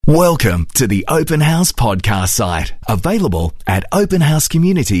Welcome to the Open House podcast site, available at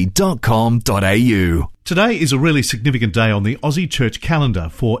openhousecommunity.com.au. Today is a really significant day on the Aussie church calendar,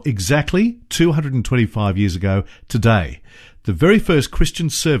 for exactly 225 years ago today. The very first Christian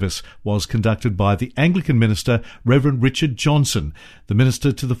service was conducted by the Anglican minister Reverend Richard Johnson, the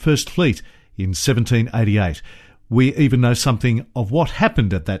minister to the First Fleet in 1788. We even know something of what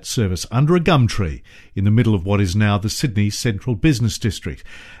happened at that service under a gum tree in the middle of what is now the Sydney Central Business District.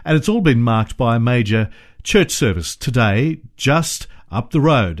 And it's all been marked by a major church service today, just up the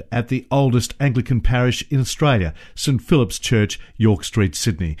road at the oldest Anglican parish in Australia, St Philip's Church, York Street,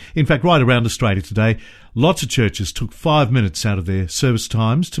 Sydney. In fact, right around Australia today, lots of churches took 5 minutes out of their service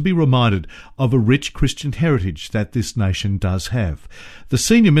times to be reminded of a rich Christian heritage that this nation does have. The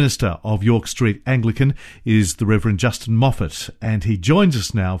senior minister of York Street Anglican is the Reverend Justin Moffatt, and he joins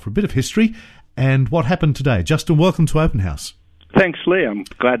us now for a bit of history and what happened today. Justin, welcome to Open House. Thanks, Lee. I'm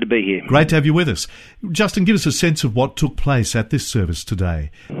glad to be here. Great to have you with us. Justin, give us a sense of what took place at this service today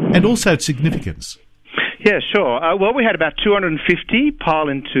and also its significance. Yeah, sure. Well, we had about 250 pile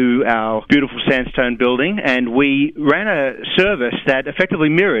into our beautiful sandstone building, and we ran a service that effectively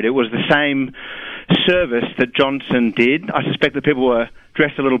mirrored. It was the same service that Johnson did. I suspect that people were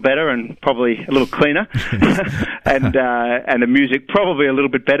dressed a little better and probably a little cleaner, and the music probably a little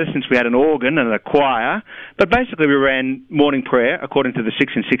bit better since we had an organ and a choir. But basically we ran morning prayer according to the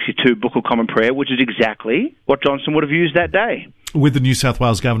 1662 Book of Common Prayer, which is exactly what Johnson would have used that day. With the New South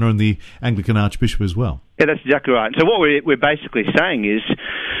Wales Governor and the Anglican Archbishop as well. Yeah, that's exactly right. So what we're basically saying is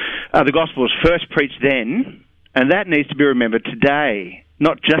the gospel was first preached then, and that needs to be remembered today,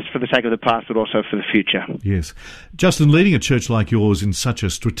 not just for the sake of the past, but also for the future. Yes. Justin, leading a church like yours in such a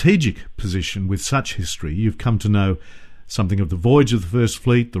strategic position with such history, you've come to know something of the voyage of the First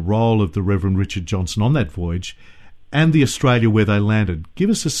Fleet, the role of the Reverend Richard Johnson on that voyage, and the Australia where they landed. Give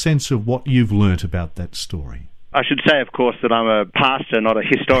us a sense of what you've learnt about that story. I should say, of course, that I'm a pastor, not a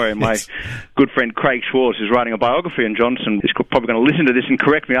historian. Yes. My good friend Craig Schwartz is writing a biography on Johnson. He's probably going to listen to this and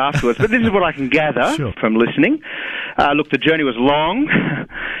correct me afterwards, but this is what I can gather from listening. Look, the journey was long.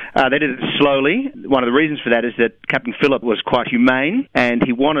 They did it slowly. One of the reasons for that is that Captain Phillip was quite humane, and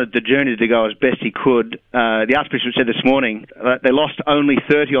he wanted the journey to go as best he could. The Archbishop said this morning they lost only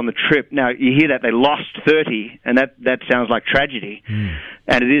 30 on the trip. Now, you hear that they lost 30, and that sounds like tragedy.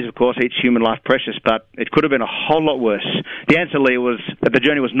 And it is, of course, each human life precious, but it could have been a whole lot worse. The answer, Lee, was that the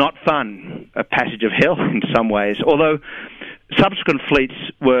journey was not fun, a passage of hell in some ways, although subsequent fleets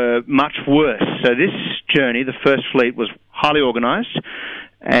were much worse. So this journey, the First Fleet, was highly organised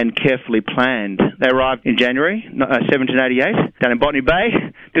and carefully planned. They arrived in January 1788 down in Botany Bay,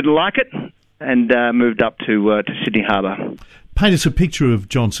 didn't like it, and moved up to Sydney Harbour. Paint us a picture of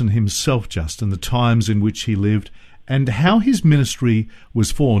Johnson himself, Justin, the times in which he lived and how his ministry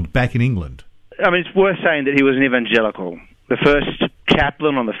was formed back in England. I mean, it's worth saying that he was an evangelical. The first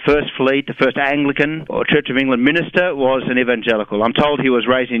chaplain on the First Fleet, the first Anglican or Church of England minister, was an evangelical. I'm told he was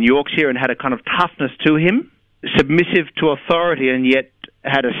raised in Yorkshire and had a kind of toughness to him, submissive to authority and yet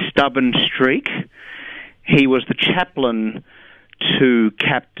had a stubborn streak. He was the chaplain to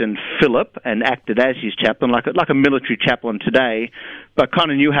Captain Phillip and acted as his chaplain, like a military chaplain today, but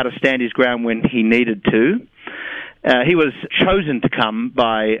kind of knew how to stand his ground when he needed to. He was chosen to come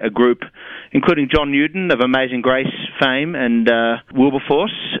by a group, including John Newton of Amazing Grace fame and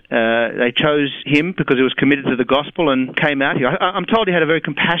Wilberforce. They chose him because he was committed to the gospel and came out here. I'm told he had a very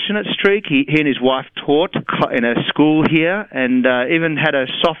compassionate streak. He and his wife taught in a school here and even had a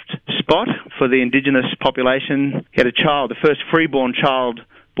soft spot for the indigenous population. He had a child, the first freeborn child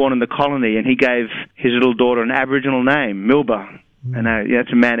born in the colony, and he gave his little daughter an Aboriginal name, Milba. And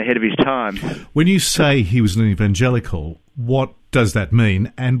that's a man ahead of his time. When you say he was an evangelical, what does that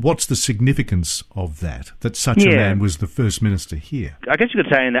mean? And what's the significance of that such a man was the first minister here? I guess you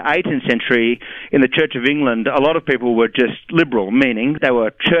could say in the 18th century, in the Church of England, a lot of people were just liberal, meaning they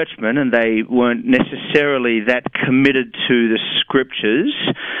were churchmen and they weren't necessarily that committed to the scriptures.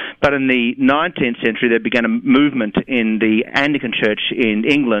 But in the 19th century, there began a movement in the Anglican Church in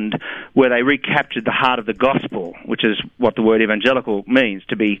England where they recaptured the heart of the gospel, which is what the word evangelical means,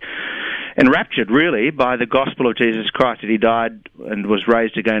 to be enraptured, really, by the gospel of Jesus Christ, that he died and was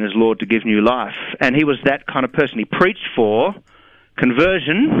raised again as Lord to give new life. And he was that kind of person. He preached for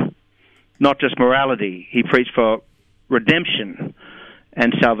conversion, not just morality. He preached for redemption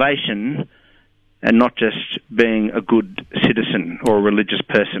and salvation, and not just being a good citizen or a religious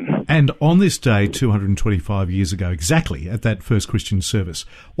person. And on this day, 225 years ago, exactly at that first Christian service,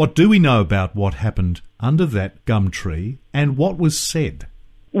 what do we know about what happened under that gum tree and what was said?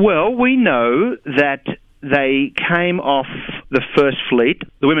 Well, we know that they came off the First Fleet,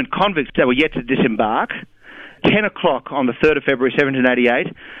 the women convicts that were yet to disembark. 10 o'clock on the 3rd of February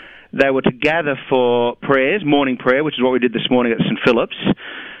 1788, they were to gather for prayers, morning prayer, which is what we did this morning at St. Philip's.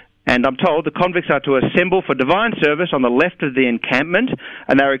 And I'm told the convicts are to assemble for divine service on the left of the encampment,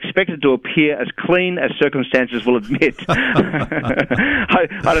 and they are expected to appear as clean as circumstances will admit. I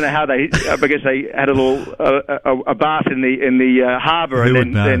don't know how I guess they had a little a bath in the harbour,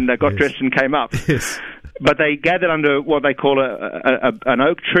 and then they got dressed and came up. Yes. But they gathered under what they call an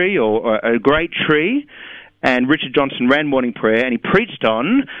oak tree or a great tree. And Richard Johnson ran morning prayer, and he preached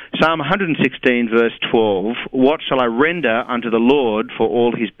on Psalm 116, verse 12, "What shall I render unto the Lord for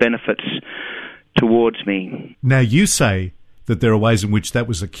all his benefits towards me?" Now, you say that there are ways in which that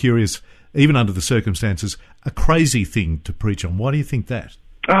was a curious, even under the circumstances, a crazy thing to preach on. Why do you think that?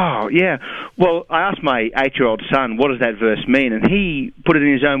 Oh, yeah. Well, I asked my 8-year-old son, what does that verse mean? And he put it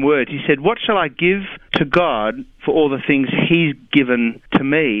in his own words. He said, "What shall I give to God for all the things he's given to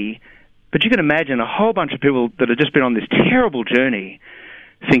me?" But you can imagine a whole bunch of people that have just been on this terrible journey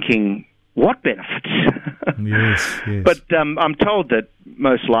thinking, what benefits? Yes. But I'm told that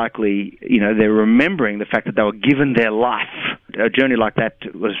most likely, they're remembering the fact that they were given their life. A journey like that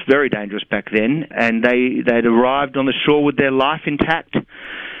was very dangerous back then, and they'd arrived on the shore with their life intact.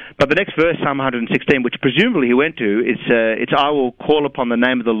 But the next verse, Psalm 116, which presumably he went to, it's "I will call upon the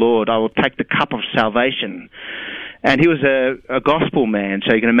name of the Lord, I will take the cup of salvation." And he was a gospel man,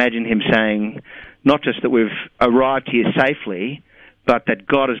 so you can imagine him saying, not just that we've arrived here safely, but that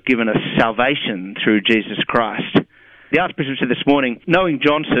God has given us salvation through Jesus Christ. The Archbishop said this morning, knowing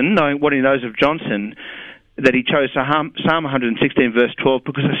what he knows of Johnson, that he chose Psalm 116, verse 12,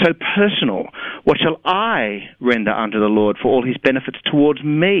 because it's so personal. "What shall I render unto the Lord for all his benefits towards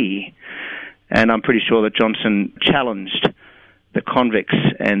me?" And I'm pretty sure that Johnson challenged the convicts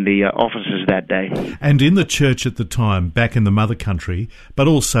and the officers that day. And in the church at the time, back in the mother country, but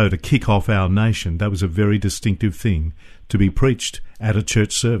also to kick off our nation, that was a very distinctive thing to be preached at a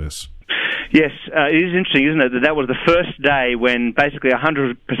church service. Yes, it is interesting, isn't it, that was the first day when basically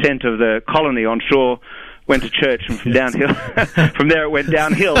 100% of the colony on shore went to church, and from downhill. From there, it went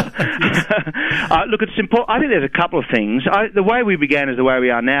downhill. Look, it's important. I think there's a couple of things. The way we began is the way we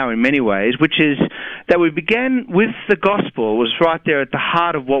are now in many ways, which is that we began with the gospel, was right there at the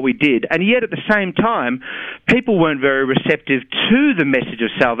heart of what we did, and yet at the same time, people weren't very receptive to the message of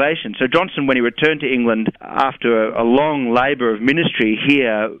salvation. So Johnson, when he returned to England after a long labour of ministry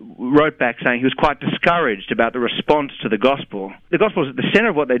here, wrote back saying he was quite discouraged about the response to the gospel. The gospel was at the centre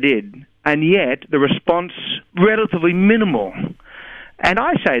of what they did, and yet the response relatively minimal. And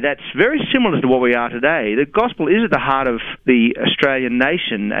I say that's very similar to what we are today. The gospel is at the heart of the Australian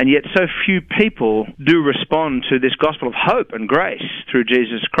nation, and yet so few people do respond to this gospel of hope and grace through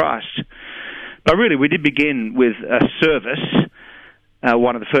Jesus Christ. But really, we did begin with a service.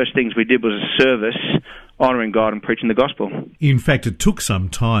 One of the first things we did was a service honouring God and preaching the gospel. In fact, it took some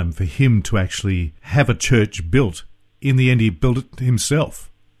time for him to actually have a church built. In the end, he built it himself.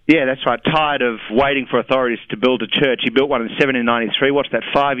 Yeah, that's right. Tired of waiting for authorities to build a church. He built one in 1793. What's that,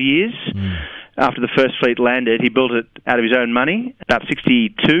 5 years? After the First Fleet landed, he built it out of his own money, about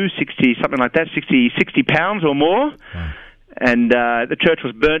 60, something like that, 60 pounds or more. Wow. And the church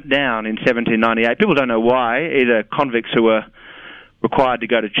was burnt down in 1798. People don't know why. Either convicts who were required to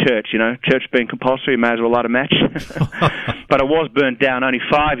go to church, church being compulsory, may as well light a match. But it was burnt down only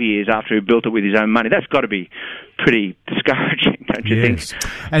 5 years after he built it with his own money. That's got to be pretty discouraging, don't you think?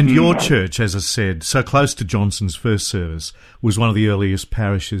 And your church, as I said, so close to Johnson's first service, was one of the earliest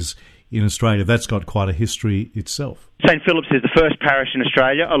parishes in Australia. That's got quite a history itself. St. Philip's is the first parish in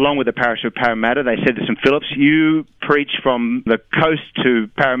Australia, along with the parish of Parramatta. They said to St. Philip's, you preach from the coast to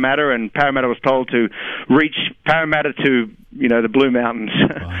Parramatta, and Parramatta was told to reach Parramatta to, the Blue Mountains,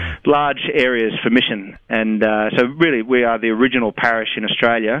 wow. Large areas for mission. And so really we are the original parish in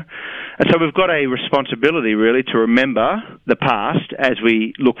Australia. And so we've got a responsibility really to remember the past as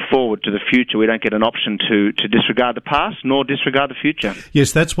we look forward to the future. We don't get an option to disregard the past nor disregard the future.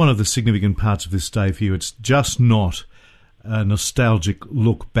 Yes, that's one of the significant parts of this day for you. It's just not a nostalgic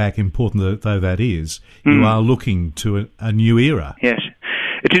look back, important though that is. You are looking to a new era. Yes.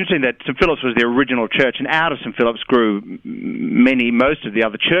 It's interesting that St. Philip's was the original church, and out of St. Philip's grew most of the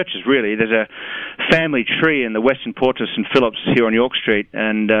other churches, really. There's a family tree in the western port of St. Philip's here on York Street,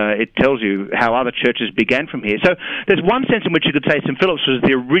 and it tells you how other churches began from here. So there's one sense in which you could say St. Philip's was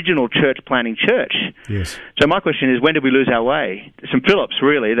the original church-planting church. Yes. So my question is, when did we lose our way? St. Philip's,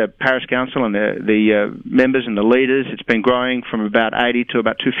 really, the parish council and the members and the leaders, it's been growing from about 80 to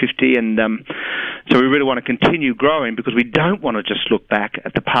about 250, and so we really want to continue growing because we don't want to just look back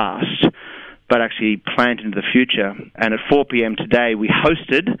at the past, but actually plant into the future. And at 4 p.m. today, we held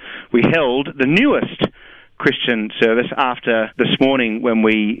the newest Christian service after this morning when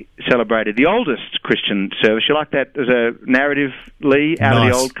we celebrated the oldest Christian service. You like that as a narrative, Lee? Out of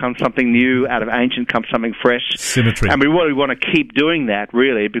the old comes something new, out of ancient comes something fresh. Symmetry. And we really want to keep doing that,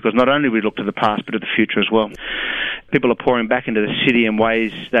 really, because not only we look to the past, but to the future as well. People are pouring back into the city in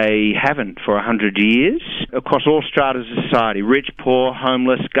ways they haven't for 100 years, across all stratas of society: rich, poor,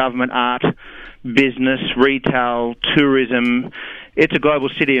 homeless, government, art, business, retail, tourism. It's a global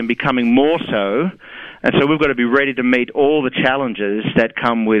city and becoming more so. And so we've got to be ready to meet all the challenges that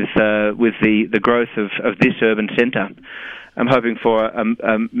come with the growth of this urban centre. I'm hoping for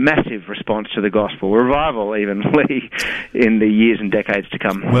a massive response to the gospel, revival even, Lee, in the years and decades to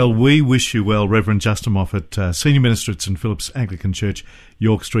come. Well, we wish you well, Reverend Justin Moffatt, Senior Minister at St Philip's Anglican Church,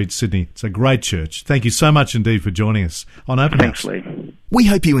 York Street, Sydney. It's a great church. Thank you so much indeed for joining us on Open House. Thanks, Lee. We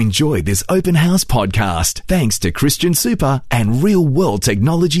hope you enjoyed this Open House podcast, thanks to Christian Super and Real World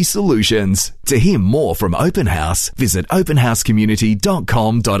Technology Solutions. To hear more from Open House, visit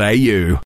openhousecommunity.com.au.